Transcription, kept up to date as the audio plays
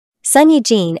Sun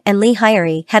Ye-jin and Lee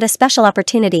Hyori had a special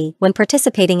opportunity when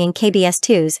participating in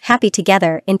KBS2's Happy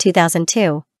Together in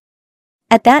 2002.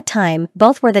 At that time,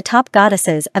 both were the top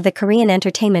goddesses of the Korean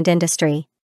entertainment industry.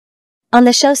 On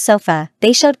the show's sofa,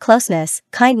 they showed closeness,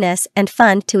 kindness, and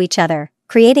fun to each other,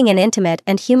 creating an intimate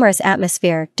and humorous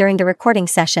atmosphere during the recording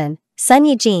session. Sun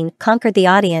Ye-jin conquered the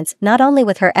audience not only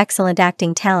with her excellent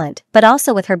acting talent but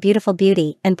also with her beautiful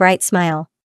beauty and bright smile.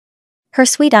 Her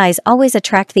sweet eyes always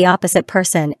attract the opposite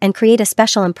person and create a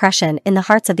special impression in the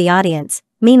hearts of the audience.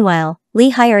 Meanwhile,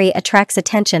 Lee Hyori attracts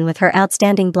attention with her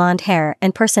outstanding blonde hair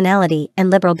and personality and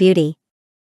liberal beauty.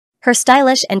 Her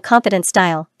stylish and confident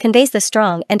style conveys the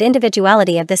strong and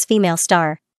individuality of this female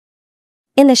star.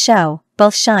 In the show,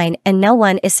 both shine and no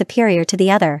one is superior to the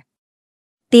other.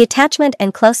 The attachment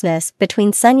and closeness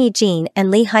between Sun Ye-jin and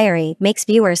Lee Hyori makes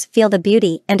viewers feel the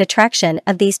beauty and attraction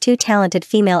of these two talented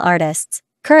female artists.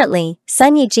 Currently,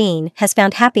 Sun Ye-jin has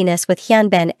found happiness with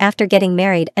Hyunbin after getting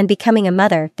married and becoming a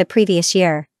mother the previous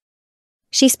year.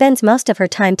 She spends most of her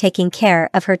time taking care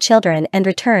of her children and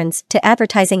returns to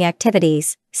advertising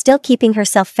activities, still keeping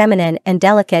herself feminine and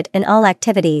delicate in all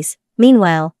activities.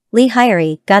 Meanwhile, Lee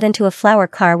Hyori got into a flower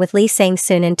car with Lee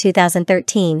Sang-soon in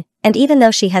 2013, and even though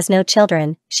she has no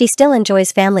children, she still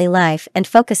enjoys family life and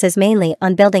focuses mainly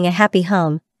on building a happy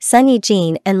home. Sun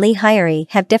Ye-jin and Lee Hyori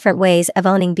have different ways of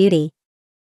owning beauty,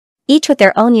 each with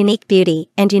their own unique beauty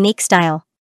and unique style.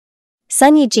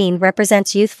 Sun Ye-jin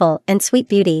represents youthful and sweet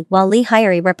beauty while Lee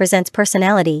Hyori represents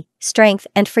personality, strength,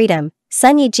 and freedom.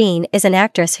 Sun Ye-jin is an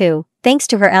actress who, thanks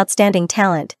to her outstanding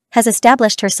talent, has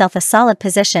established herself a solid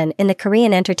position in the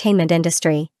Korean entertainment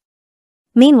industry.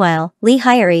 Meanwhile, Lee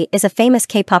Hyori is a famous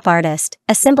K-pop artist,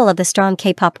 a symbol of the strong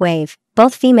K-pop wave.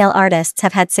 Both female artists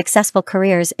have had successful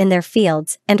careers in their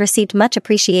fields and received much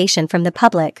appreciation from the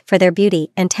public for their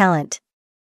beauty and talent.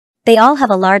 They all have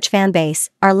a large fan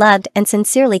base, are loved and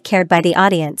sincerely cared by the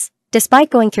audience. Despite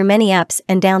going through many ups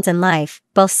and downs in life,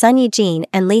 both Sun Ye-jin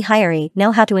and Lee Hyori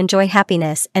know how to enjoy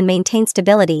happiness and maintain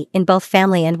stability in both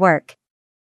family and work.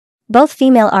 Both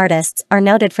female artists are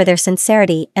noted for their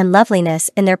sincerity and loveliness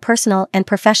in their personal and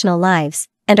professional lives,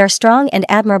 and are strong and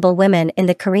admirable women in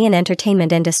the Korean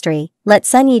entertainment industry. Let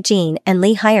Sun Ye-jin and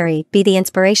Lee Hyori be the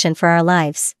inspiration for our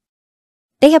lives.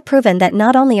 They have proven that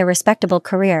not only a respectable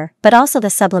career but also the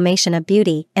sublimation of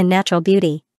beauty and natural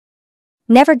beauty.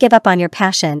 Never give up on your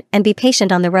passion and be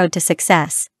patient on the road to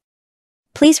success.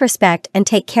 Please respect and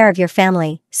take care of your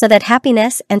family so that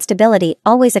happiness and stability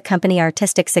always accompany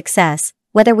artistic success.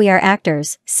 Whether we are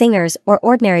actors, singers, or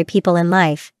ordinary people in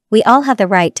life, we all have the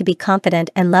right to be confident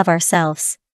and love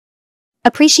ourselves.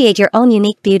 Appreciate your own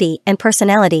unique beauty and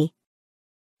personality,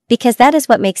 because that is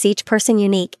what makes each person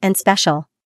unique and special.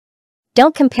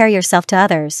 Don't compare yourself to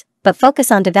others, but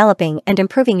focus on developing and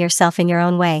improving yourself in your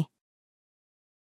own way.